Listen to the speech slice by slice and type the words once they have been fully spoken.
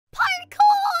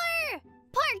Parkour!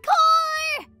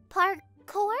 Parkour!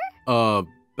 Parkour?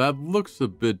 That looks a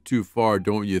bit too far,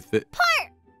 don't you think?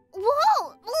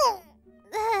 Whoa!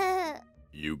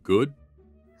 You good?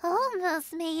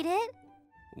 Almost made it.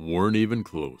 Weren't even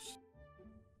close.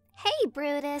 Hey,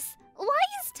 Brutus. Why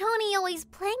is Tony always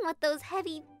playing with those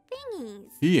heavy thingies?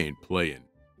 He ain't playing.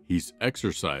 He's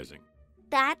exercising.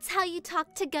 That's how you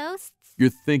talk to ghosts? You're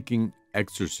thinking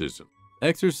exorcism.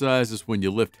 Exercise is when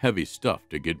you lift heavy stuff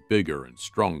to get bigger and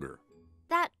stronger.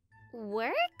 That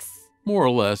works? More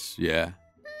or less, yeah.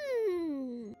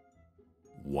 Hmm.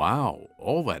 Wow,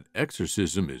 all that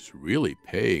exorcism is really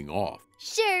paying off.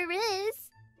 Sure is.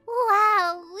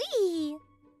 Wowee.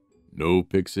 No,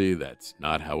 Pixie, that's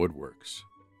not how it works.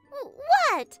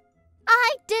 What?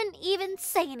 I didn't even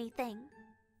say anything.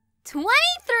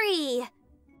 23!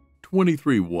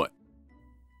 23 what?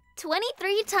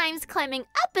 23 times climbing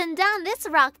up and down this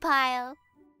rock pile.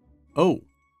 Oh,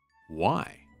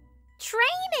 why?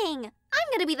 Training!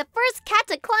 I'm gonna be the first cat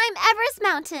to climb Everest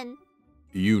Mountain.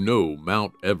 You know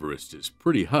Mount Everest is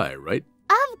pretty high, right?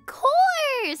 Of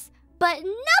course! But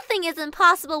nothing is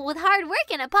impossible with hard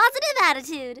work and a positive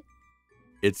attitude.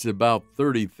 It's about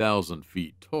 30,000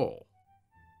 feet tall.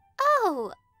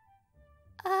 Oh.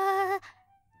 How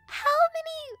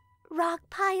many rock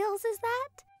piles is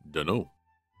that? Dunno.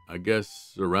 I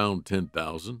guess around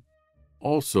 10,000.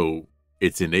 Also,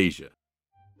 it's in Asia.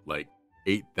 Like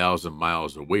 8,000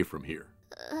 miles away from here.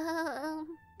 How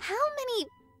many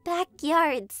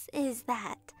backyards is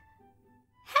that?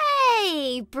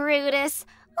 Hey, Brutus!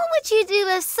 What would you do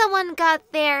if someone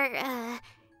got their,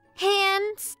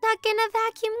 hand stuck in a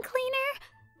vacuum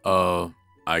cleaner?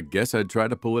 I guess I'd try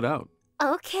to pull it out.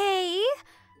 Okay,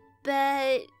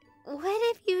 but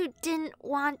what if you didn't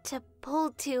want to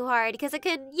pull too hard because it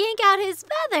could yank out his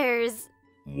feathers?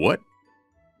 What?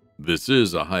 This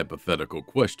is a hypothetical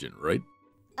question, right?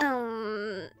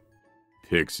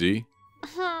 Pixie?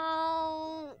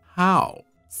 Oh. How?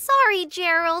 Sorry,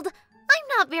 Gerald.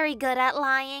 I'm not very good at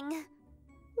lying.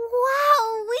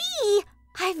 Wowee!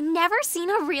 I've never seen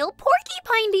a real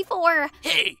porcupine before.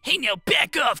 Hey, now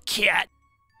back off, cat.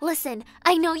 Listen,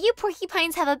 I know you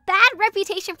porcupines have a bad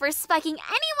reputation for spiking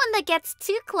anyone that gets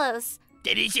too close.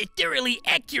 That is a thoroughly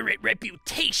accurate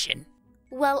reputation.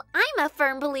 Well, I'm a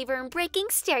firm believer in breaking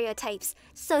stereotypes.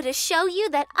 So to show you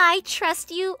that I trust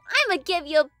you, I'm gonna give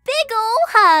you a big ol'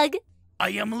 hug. I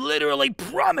am literally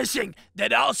promising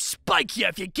that I'll spike you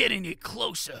if you get any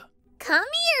closer. Come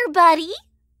here, buddy.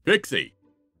 Pixie!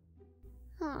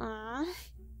 Aww.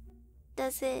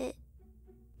 Does it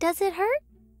hurt?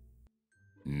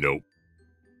 Nope.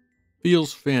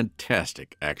 Feels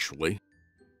fantastic, actually.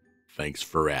 Thanks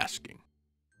for asking.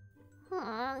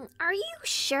 Are you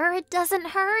sure it doesn't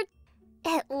hurt?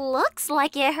 It looks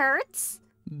like it hurts.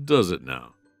 Does it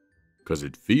now? 'Cause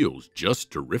it feels just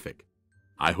terrific.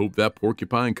 I hope that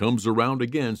porcupine comes around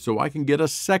again so I can get a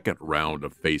second round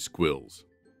of face quills.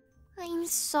 I'm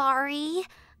sorry.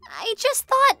 I just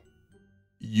thought...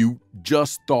 You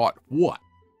just thought what?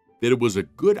 That it was a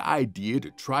good idea to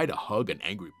try to hug an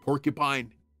angry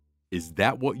porcupine? Is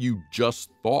that what you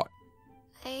just thought?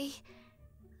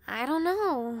 I don't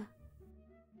know.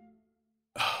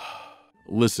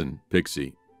 Listen,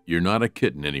 Pixie, you're not a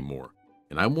kitten anymore,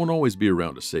 and I won't always be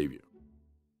around to save you.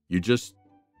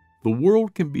 The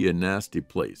world can be a nasty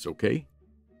place, okay?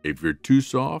 If you're too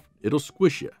soft, it'll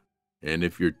squish you. And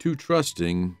if you're too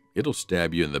trusting, it'll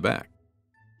stab you in the back.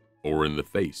 Or in the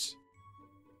face.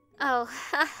 Oh,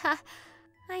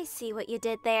 I see what you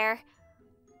did there.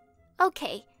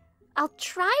 Okay, I'll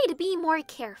try to be more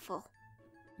careful.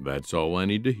 That's all I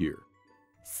need to hear.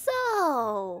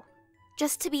 So,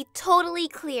 just to be totally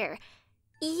clear,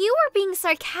 you were being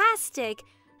sarcastic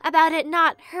about it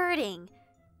not hurting,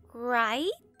 right?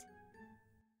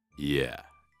 Yeah,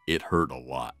 it hurt a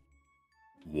lot.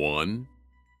 1,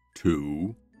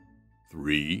 2,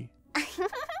 3,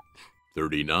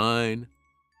 39,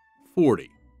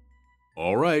 40.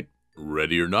 All right,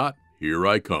 ready or not, here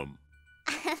I come.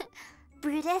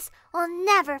 Brutus will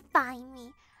never find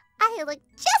me. I look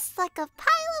just like a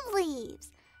pile of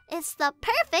leaves. It's the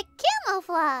perfect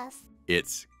camouflage.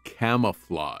 It's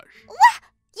camouflage. What?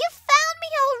 You found me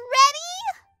already?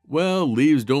 Well,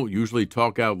 leaves don't usually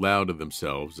talk out loud to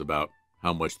themselves about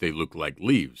how much they look like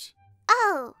leaves.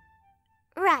 Oh,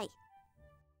 right.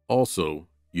 Also,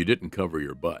 you didn't cover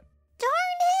your butt.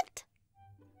 Darn it!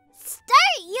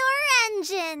 Start your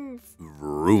engines!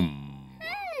 Vroom.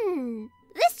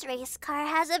 This race car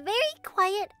has a very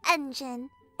quiet engine.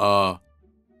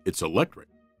 It's electric.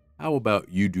 How about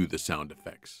you do the sound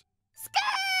effects?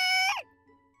 Skirt!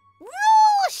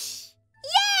 Whoosh!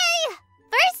 Yay!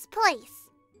 First place.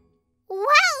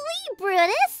 Wowee,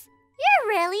 Brutus! You're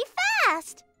really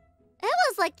fast. It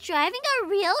was like driving a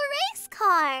real race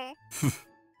car.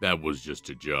 That was just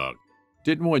a jog.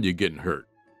 Didn't want you getting hurt.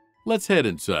 Let's head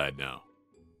inside now.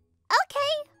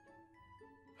 Okay.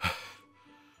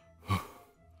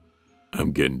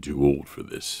 I'm getting too old for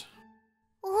this.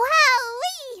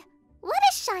 Wowee! What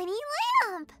a shiny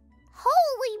lamp!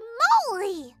 Holy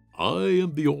moly! I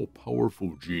am the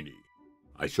all-powerful genie.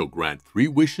 I shall grant 3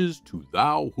 wishes to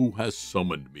thou who has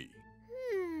summoned me.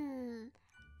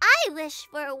 I wish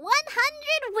for 100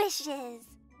 wishes.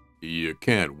 You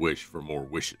can't wish for more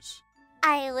wishes.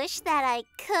 I wish that I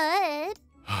could.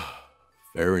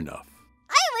 Fair enough.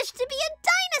 I wish to be a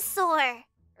dinosaur.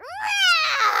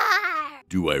 Roar!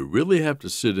 Do I really have to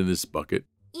sit in this bucket?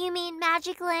 You mean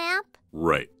magic lamp?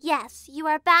 Right. Yes, you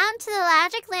are bound to the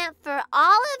magic lamp for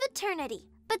all of eternity.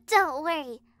 But don't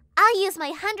worry, I'll use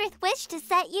my 100th wish to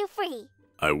set you free.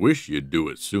 I wish you'd do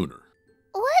it sooner.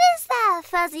 What is that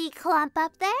fuzzy clump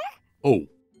up there? Oh,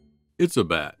 it's a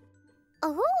bat.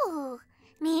 Ooh,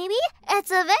 maybe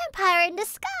it's a vampire in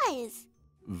disguise.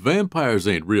 Vampires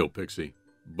ain't real, Pixie.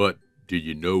 But do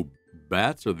you know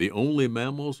bats are the only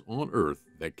mammals on Earth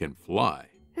that can fly?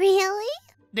 Really?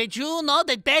 Did you know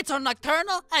that bats are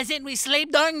nocturnal, as in we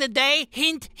sleep during the day?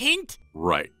 Hint, hint.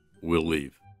 Right. We'll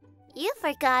leave. You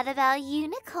forgot about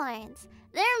unicorns.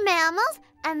 They're mammals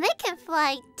and they can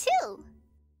fly too.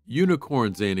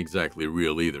 Unicorns ain't exactly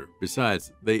real either.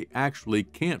 Besides, they actually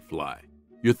can't fly.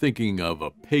 You're thinking of a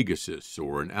Pegasus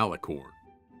or an alicorn.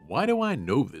 Why do I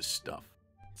know this stuff?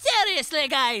 Seriously,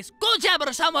 guys, go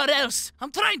jabber somewhere else.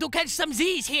 I'm trying to catch some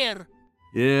Z's here.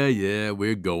 Yeah,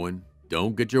 we're going.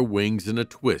 Don't get your wings in a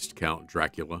twist, Count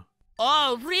Dracula.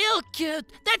 Oh, real cute.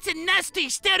 That's a nasty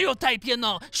stereotype, you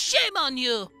know. Shame on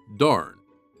you. Darn.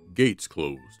 Gate's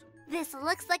closed. This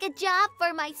looks like a job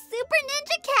for my super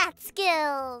ninja cat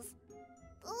skills.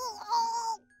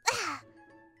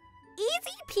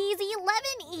 Easy peasy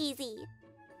lemon easy.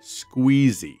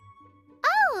 Squeezy.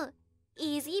 Oh,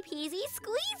 easy peasy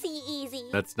squeezy easy.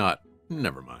 That's not...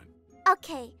 Never mind.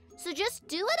 Okay, so just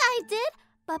do what I did,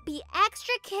 but be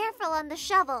extra careful on the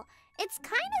shovel. It's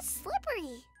kind of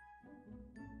slippery.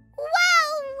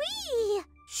 Wowee!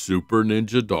 Super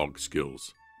ninja dog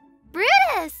skills.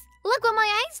 Brutus! Look what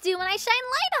my eyes do when I shine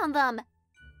light on them.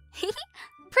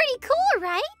 Pretty cool,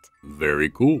 right? Very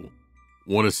cool.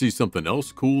 Want to see something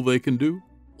else cool they can do?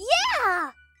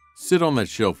 Yeah! Sit on that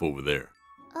shelf over there.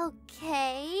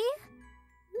 Okay.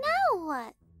 Now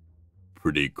what?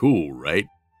 Pretty cool, right?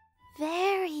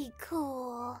 Very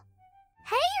cool.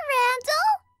 Hey,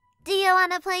 Randall! Do you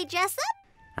want to play dress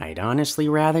up? I'd honestly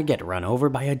rather get run over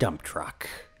by a dump truck.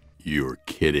 You're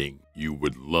kidding. You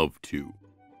would love to.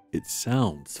 It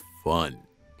sounds fun.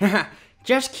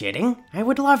 Just kidding. I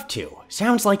would love to.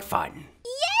 Sounds like fun.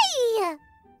 Yay!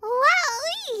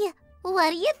 Wowee!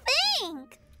 What do you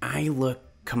think? I look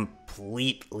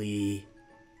completely...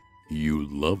 You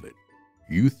love it.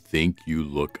 You think you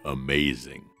look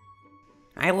amazing.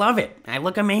 I love it. I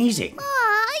look amazing.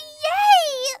 Aw,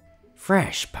 yay!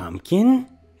 Fresh pumpkin?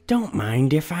 Don't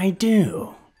mind if I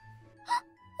do.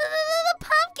 The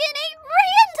pumpkin ate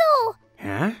Randall!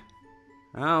 Huh?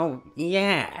 Oh,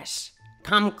 yes.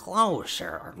 Come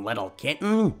closer, little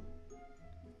kitten.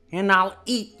 And I'll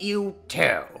eat you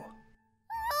too.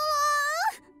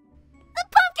 The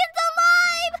pumpkin's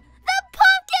alive! The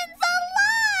pumpkin's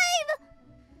alive!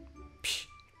 Psh,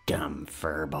 dumb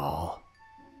furball.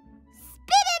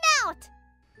 Spit him out!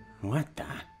 What the?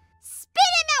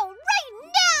 Spit him out right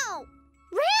now!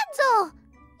 Randall!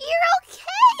 You're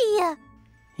okay!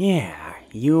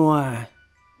 Yeah,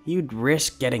 you'd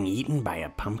risk getting eaten by a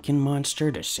pumpkin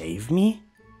monster to save me?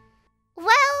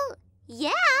 Well,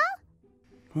 yeah.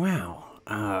 Wow,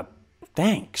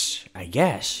 thanks, I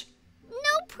guess.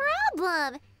 No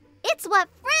problem. It's what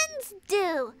friends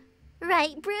do.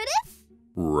 Right, Brutus?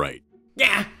 Right.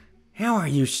 Yeah. How are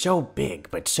you so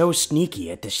big but so sneaky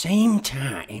at the same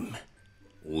time?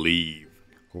 Leave.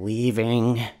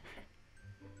 Leaving.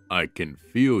 I can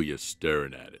feel you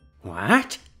staring at it.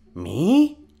 What?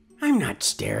 Me? I'm not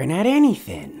staring at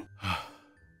anything.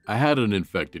 I had an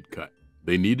infected cut.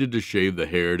 They needed to shave the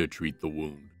hair to treat the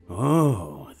wound.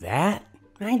 Oh, that?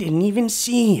 I didn't even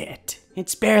see it.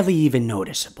 It's barely even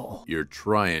noticeable. You're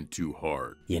trying too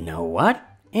hard. You know what?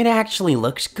 It actually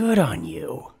looks good on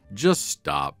you. Just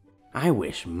stop. I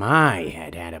wish my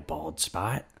head had a bald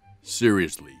spot.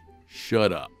 Seriously,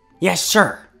 shut up. Yes,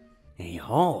 sir. A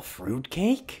whole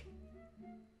fruitcake?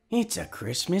 It's a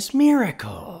Christmas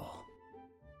miracle.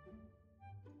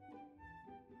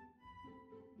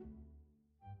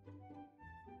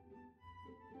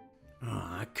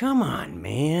 Aw, come on,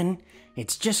 man.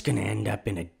 It's just gonna end up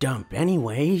in a dump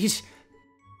anyways.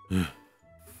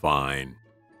 Fine.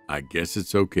 I guess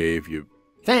it's okay if you...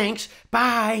 Thanks,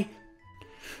 bye.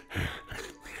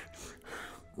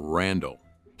 Randall.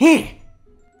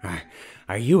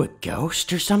 Are you a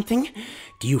ghost or something?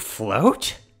 Do you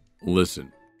float?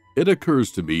 Listen, it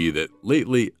occurs to me that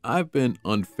lately I've been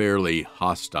unfairly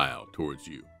hostile towards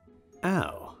you.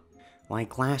 Oh,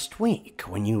 like last week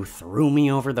when you threw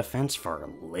me over the fence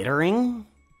for littering?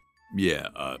 Yeah,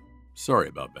 sorry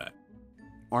about that.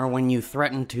 Or when you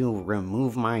threatened to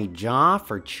remove my jaw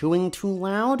for chewing too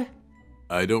loud?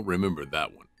 I don't remember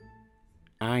that one.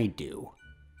 I do.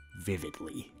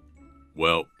 Vividly.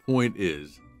 Well, point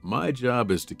is, my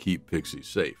job is to keep Pixie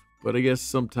safe, but I guess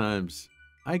sometimes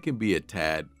I can be a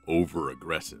tad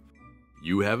over-aggressive.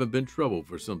 You haven't been trouble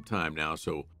for some time now,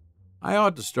 so I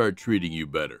ought to start treating you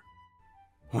better.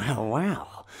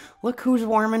 Well, look who's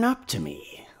warming up to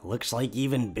me. Looks like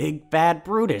even big bad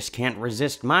Brutus can't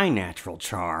resist my natural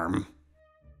charm.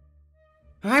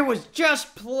 I was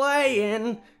just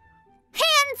playing!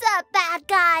 Hands up, bad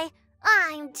guy!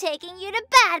 I'm taking you to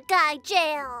bad guy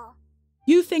jail!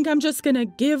 You think I'm just gonna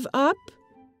give up?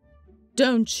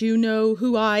 Don't you know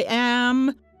who I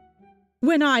am?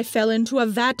 When I fell into a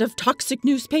vat of toxic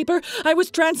newspaper, I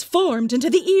was transformed into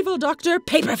the evil Dr.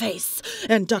 Paperface,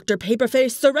 and Dr.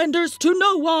 Paperface surrenders to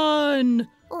no one!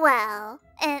 Well,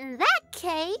 in that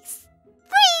case,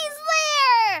 freeze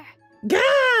there!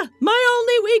 Gah! My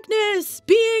only weakness,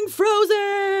 being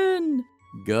frozen!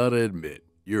 Gotta admit,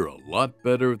 you're a lot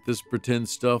better at this pretend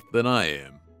stuff than I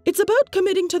am. It's about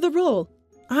committing to the role.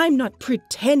 I'm not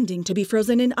pretending to be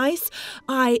frozen in ice.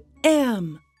 I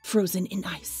am frozen in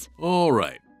ice. All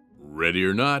right, ready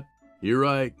or not, here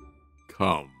I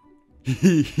come.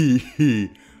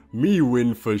 Me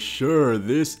win for sure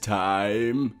this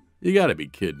time. You gotta be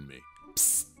kidding me.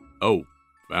 Psst. Oh,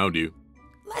 found you.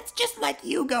 Let's just let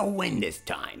Hugo win this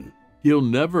time. He'll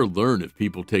never learn if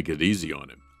people take it easy on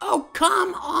him. Oh,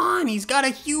 come on. He's got a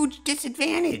huge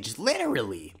disadvantage,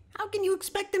 literally. How can you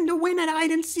expect him to win at hide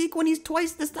and seek when he's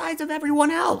twice the size of everyone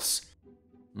else?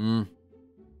 I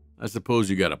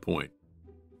suppose you got a point.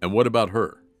 And what about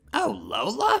her? Oh,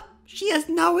 Lola? She has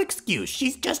no excuse.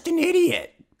 She's just an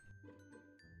idiot.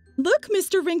 Look,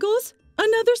 Mr. Wrinkles,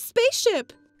 another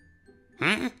spaceship.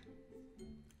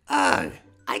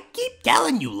 I keep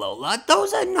telling you, Lola,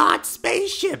 those are not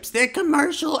spaceships. They're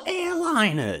commercial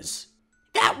airliners.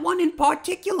 That one in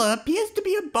particular appears to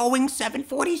be a Boeing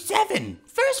 747.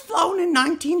 First flown in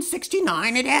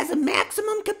 1969, it has a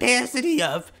maximum capacity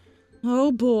of...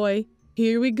 Oh boy,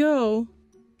 here we go.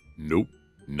 Nope,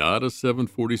 not a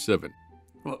 747.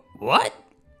 What?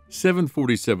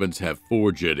 747s have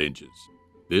 4 jet engines.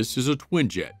 This is a twin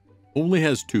jet, only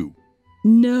has 2.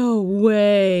 No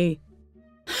way.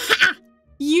 Ha!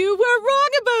 You were wrong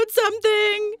about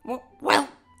something. Well,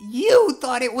 you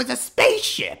thought it was a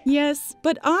spaceship. Yes,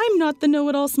 but I'm not the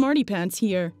know-it-all smarty pants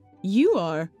here. You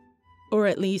are. Or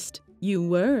at least, you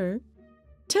were.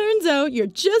 Turns out you're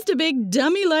just a big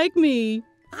dummy like me.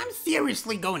 I'm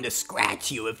seriously going to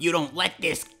scratch you if you don't let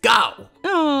this go.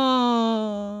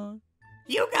 Aww.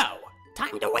 Hugo,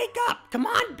 time to wake up. Come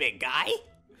on, big guy.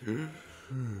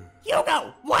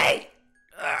 Hugo, wait.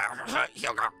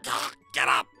 Hugo, get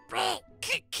up.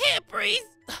 Can't breathe.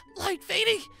 Light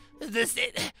fading. Will this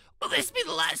be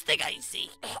the last thing I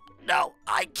see? No,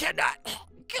 I cannot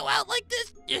go out like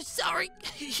this. You're sorry,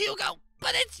 Hugo,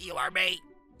 but it's you or me.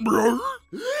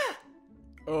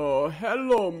 Oh,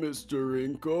 hello, Mr.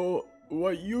 Wrinkle.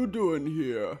 What you doing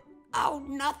here? Oh,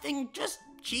 nothing, just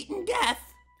cheating death.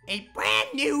 A brand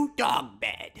new dog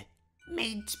bed.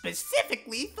 Made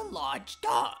specifically for large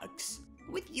dogs.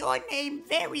 With your name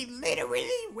very literally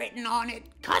written on it,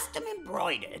 custom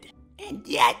embroidered. And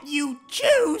yet you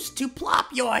choose to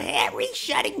plop your hairy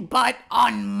shedding butt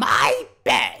on my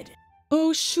bed.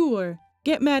 Oh, sure.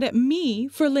 Get mad at me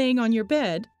for laying on your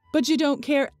bed, but you don't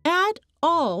care at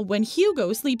all when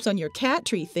Hugo sleeps on your cat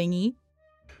tree thingy.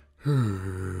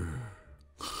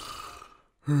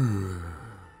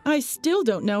 I still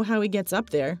don't know how he gets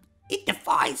up there. It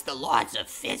defies the laws of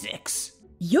physics.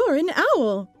 You're an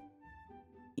owl.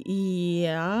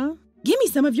 Yeah? Give me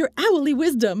some of your owly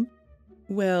wisdom.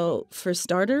 Well, for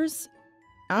starters,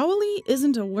 owly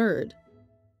isn't a word.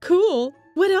 Cool.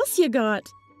 What else you got?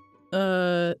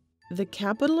 The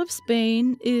capital of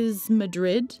Spain is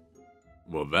Madrid.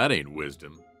 Well, that ain't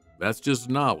wisdom. That's just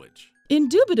knowledge.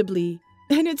 Indubitably.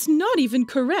 And it's not even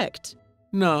correct.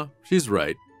 Nah, she's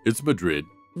right. It's Madrid.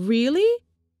 Really?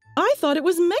 I thought it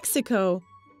was Mexico.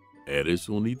 Eres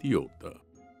un idiota.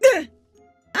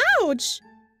 Ouch!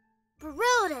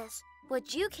 Brutus,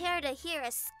 Would you care to hear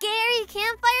a scary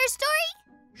campfire story?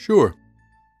 Sure.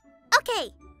 Okay,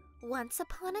 once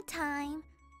upon a time,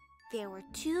 there were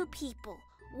two people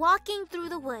walking through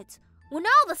the woods when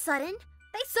all of a sudden,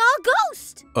 they saw a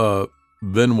ghost.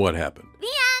 Then what happened? The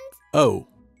end. Oh.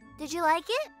 Did you like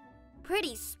it?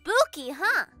 Pretty spooky,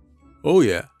 huh? Oh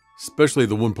yeah, especially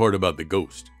the one part about the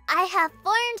ghost. I have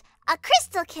formed a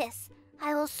crystal kiss.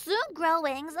 I will soon grow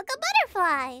wings like a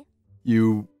butterfly.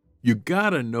 You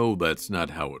gotta know that's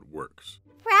not how it works.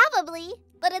 Probably,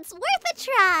 but it's worth a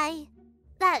try.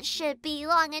 That should be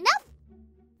long enough.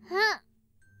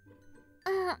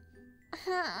 I'm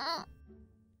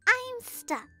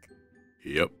stuck.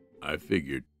 Yep, I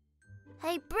figured.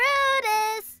 Hey,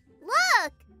 Brutus!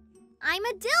 Look! I'm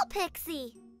a dill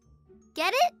pixie.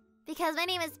 Get it? Because my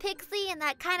name is Pixie and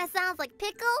that kind of sounds like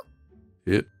pickle?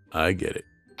 Yep, I get it.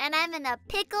 And I'm in a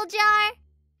pickle jar?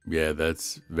 Yeah,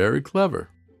 that's very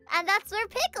clever. And that's where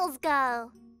pickles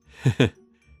go.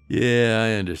 Yeah,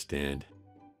 I understand.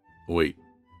 Wait,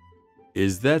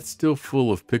 is that still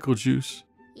full of pickle juice?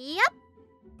 Yep.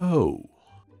 Oh.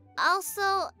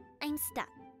 Also, I'm stuck.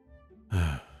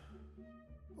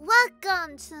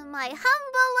 Welcome to my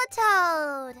humble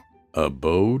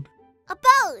Abode?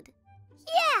 abode.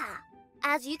 Yeah.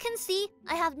 As you can see,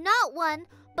 I have not one,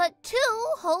 but two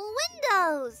whole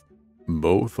windows.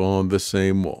 Both on the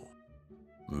same wall.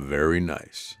 Very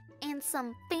nice. And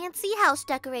some fancy house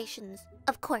decorations,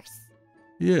 of course.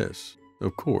 Yes,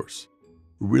 of course.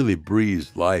 Really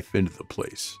breathes life into the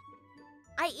place.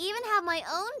 I even have my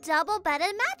own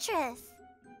double-bedded mattress.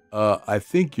 I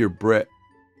think your bed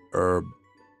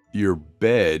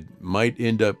might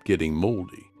end up getting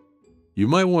moldy. You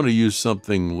might want to use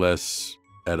something less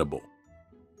edible.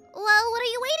 Well, what are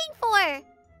you waiting for?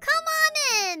 Come on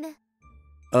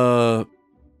in.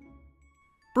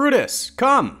 Brutus,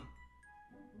 come!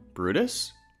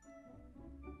 Brutus?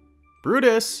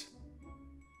 Brutus?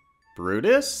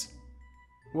 Brutus?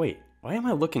 Wait, why am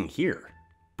I looking here?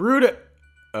 Brutus!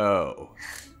 Oh,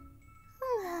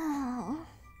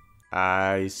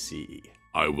 I see.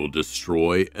 I will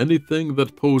destroy anything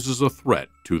that poses a threat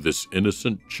to this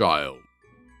innocent child.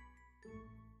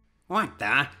 What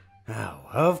the? Oh,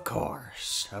 of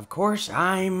course. Of course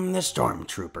I'm the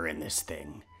stormtrooper in this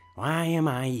thing. Why am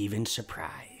I even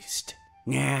surprised?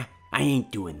 Nah, I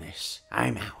ain't doing this.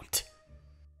 I'm out.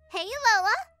 Hey,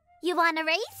 Lola. You want a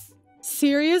race?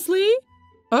 Seriously?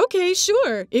 Okay,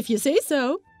 sure, if you say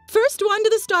so. First one to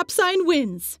the stop sign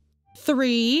wins.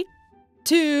 3,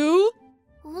 2...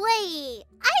 Wait,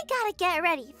 I gotta get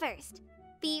ready first.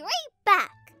 Be right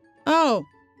back. Oh.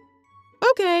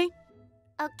 Okay.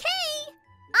 Okay,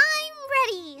 I'm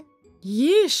ready.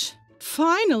 Yeesh,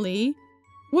 finally.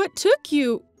 What took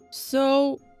you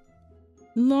so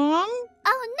long?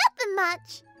 Oh, nothing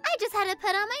much. I just had to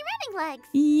put on my running legs.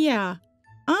 Yeah,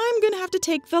 I'm gonna have to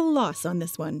take the loss on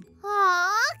this one.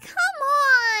 Aw, come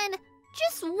on.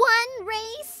 Just one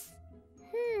race?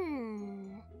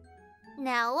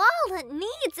 Now all it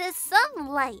needs is some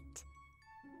light.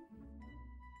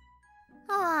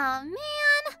 Aw,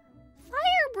 man.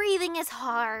 Fire breathing is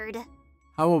hard.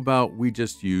 How about we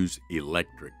just use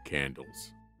electric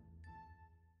candles?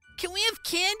 Can we have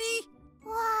candy?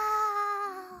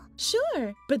 Wow.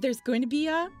 Sure, but there's going to be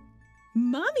a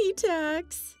mommy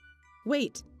tax.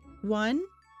 Wait, 1,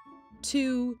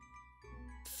 2,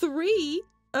 3.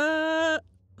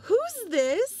 Who's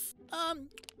this?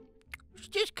 She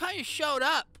just kind of showed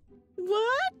up.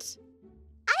 What?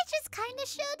 I just kind of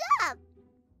showed up.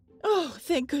 Oh,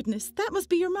 thank goodness. That must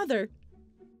be your mother.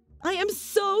 I am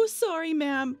so sorry,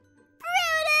 ma'am.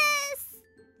 Brutus!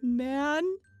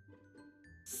 Man?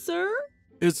 Sir?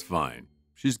 It's fine.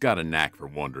 She's got a knack for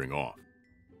wandering off.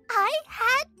 I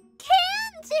had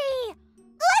candy!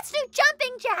 Let's do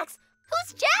jumping jacks.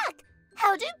 Who's Jack?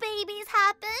 How do babies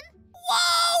happen?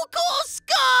 Whoa, cool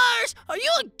scars! Are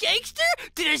you a gangster?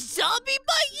 Did a zombie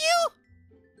bite you?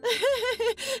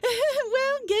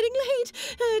 Well, getting late.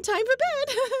 Time for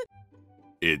bed.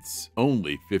 It's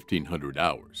only 1,500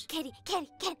 hours. Kitty.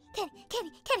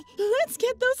 Let's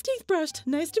get those teeth brushed.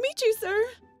 Nice to meet you, sir.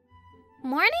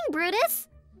 Morning, Brutus.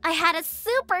 I had a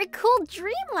super cool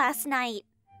dream last night.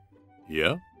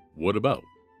 Yeah? What about?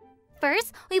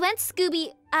 First, we went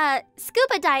scuba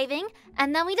diving,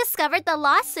 and then we discovered the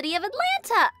lost city of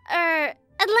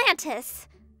Atlantis.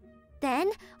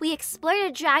 Then we explored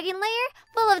a dragon lair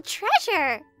full of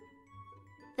treasure.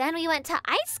 Then we went to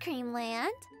Ice Cream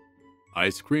Land.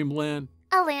 Ice Cream Land?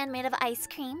 A land made of ice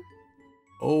cream.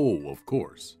 Oh, of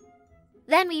course.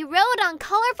 Then we rode on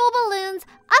colorful balloons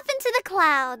up into the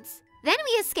clouds. Then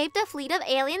we escaped a fleet of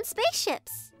alien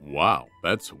spaceships. Wow,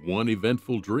 that's one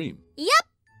eventful dream. Yep.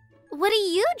 What do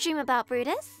you dream about,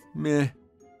 Brutus? Meh.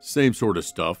 Same sort of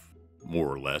stuff, more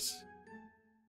or less.